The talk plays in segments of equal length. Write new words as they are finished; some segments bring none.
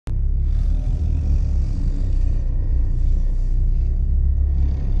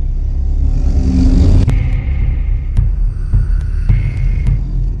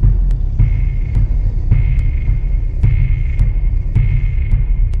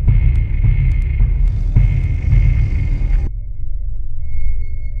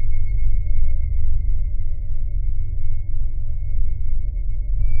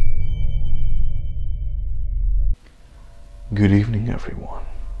everyone.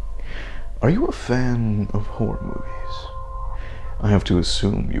 Are you a fan of horror movies? I have to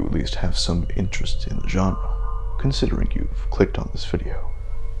assume you at least have some interest in the genre, considering you've clicked on this video.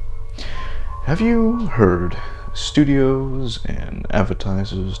 Have you heard studios and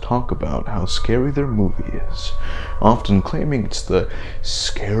advertisers talk about how scary their movie is, often claiming it's the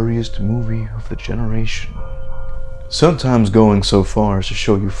scariest movie of the generation? Sometimes going so far as to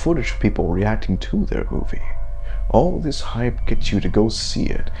show you footage of people reacting to their movie. All this hype gets you to go see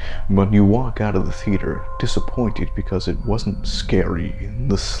it, but you walk out of the theater disappointed because it wasn't scary in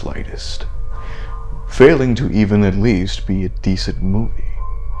the slightest, failing to even at least be a decent movie.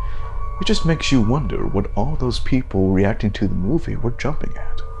 It just makes you wonder what all those people reacting to the movie were jumping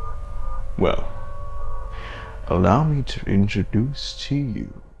at. Well, allow me to introduce to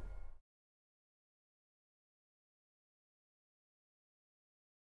you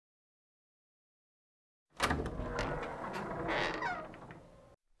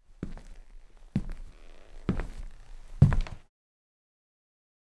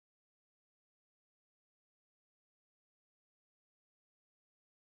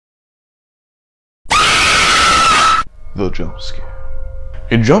the jump scare.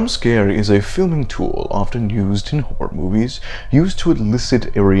 A jump scare is a filming tool often used in horror movies, used to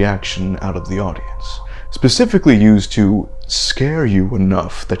elicit a reaction out of the audience, specifically used to scare you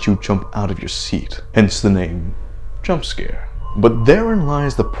enough that you jump out of your seat, hence the name jump scare. But therein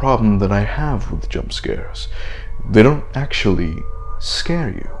lies the problem that I have with jump scares. They don't actually scare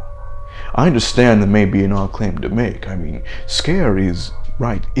you. I understand that may be an odd claim to make. I mean, scare is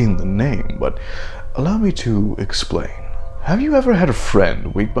right in the name, but allow me to explain. Have you ever had a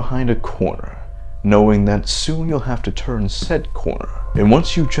friend wait behind a corner, knowing that soon you'll have to turn said corner, and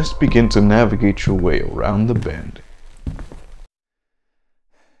once you just begin to navigate your way around the bend,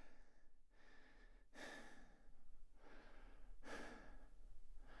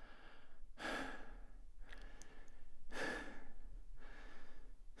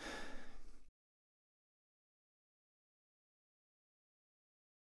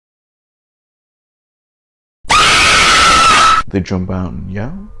 they jump out and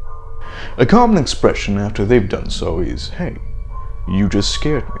yell? A common expression after they've done so is, "Hey, you just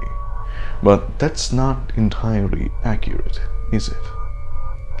scared me." But that's not entirely accurate, is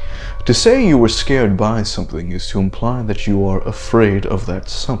it? To say you were scared by something is to imply that you are afraid of that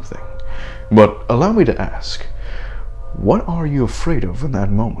something. But allow me to ask, what are you afraid of in that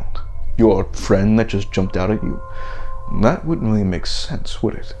moment? Your friend that just jumped out at you? That wouldn't really make sense,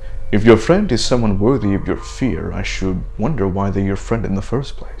 would it? If your friend is someone worthy of your fear, I should wonder why they're your friend in the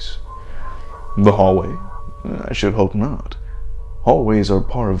first place. The hallway? I should hope not. Hallways are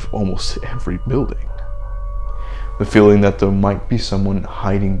part of almost every building. The feeling that there might be someone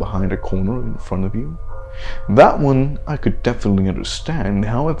hiding behind a corner in front of you? That one I could definitely understand.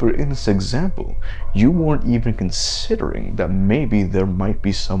 However, in this example, you weren't even considering that maybe there might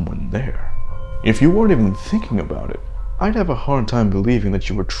be someone there. If you weren't even thinking about it, I'd have a hard time believing that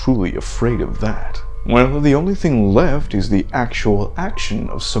you were truly afraid of that. Well, the only thing left is the actual action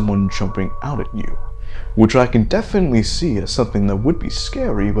of someone jumping out at you, which I can definitely see as something that would be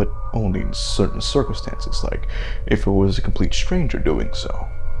scary, but only in certain circumstances, like if it was a complete stranger doing so.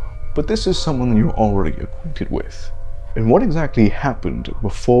 But this is someone you're already acquainted with. And what exactly happened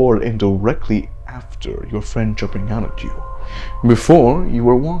before and directly after your friend jumping out at you? Before, you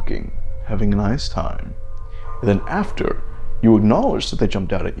were walking, having a nice time. And then after, you acknowledge that they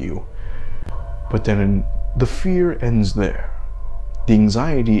jumped out at you. But then the fear ends there. The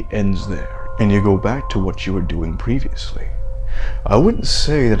anxiety ends there. And you go back to what you were doing previously. I wouldn't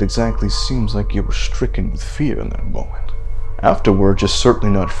say that exactly seems like you were stricken with fear in that moment. Afterward, you're certainly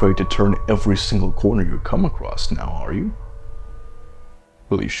not afraid to turn every single corner you come across now, are you?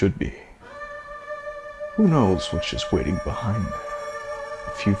 Well, you should be. Who knows what's just waiting behind there,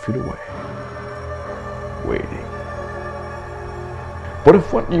 a few feet away. Waiting. But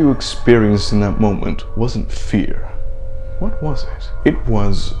if what you experienced in that moment wasn't fear, what was it? It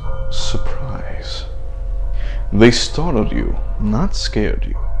was surprise. They startled you, not scared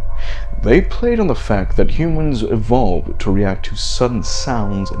you. They played on the fact that humans evolved to react to sudden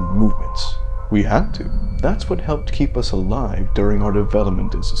sounds and movements. We had to. That's what helped keep us alive during our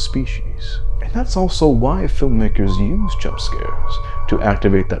development as a species. And that's also why filmmakers use jump scares, to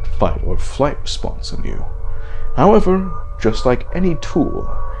activate that fight or flight response in you. However, just like any tool,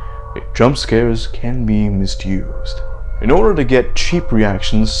 jump scares can be misused. In order to get cheap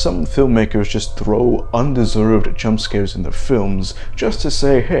reactions, some filmmakers just throw undeserved jump scares in their films just to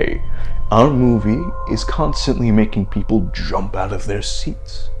say, hey, our movie is constantly making people jump out of their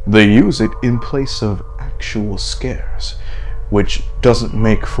seats. They use it in place of actual scares, which doesn't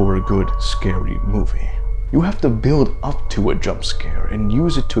make for a good scary movie. You have to build up to a jump scare and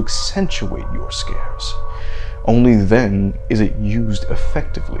use it to accentuate your scares. Only then is it used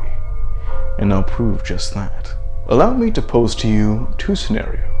effectively, and I'll prove just that. Allow me to pose to you two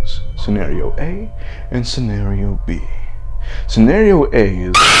scenarios, Scenario A and Scenario B. Scenario A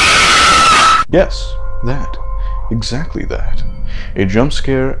is... yes, that. Exactly that. A jump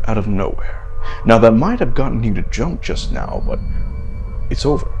scare out of nowhere. Now that might have gotten you to jump just now, but it's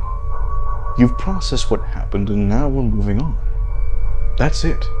over. You've processed what happened and now we're moving on. That's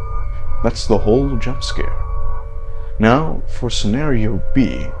it. That's the whole jump scare. Now, for Scenario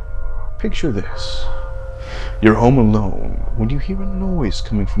B, picture this. You're home alone when you hear a noise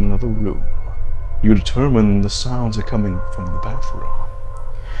coming from another room. You determine the sounds are coming from the bathroom.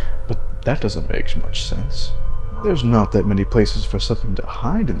 But that doesn't make much sense. There's not that many places for something to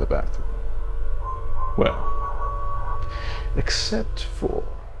hide in the bathroom. Well, except for...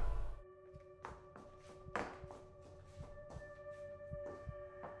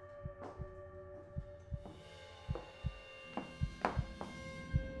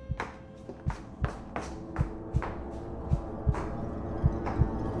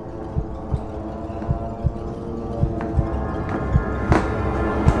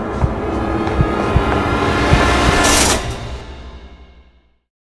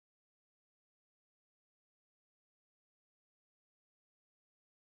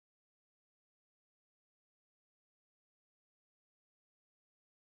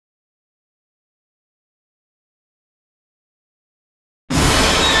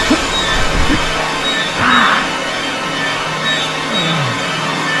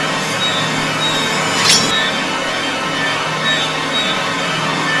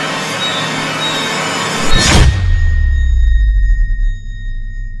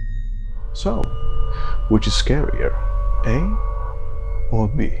 So, which is scarier, A or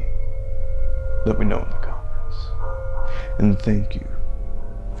B? Let me know in the comments. And thank you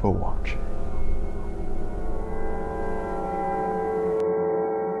for watching.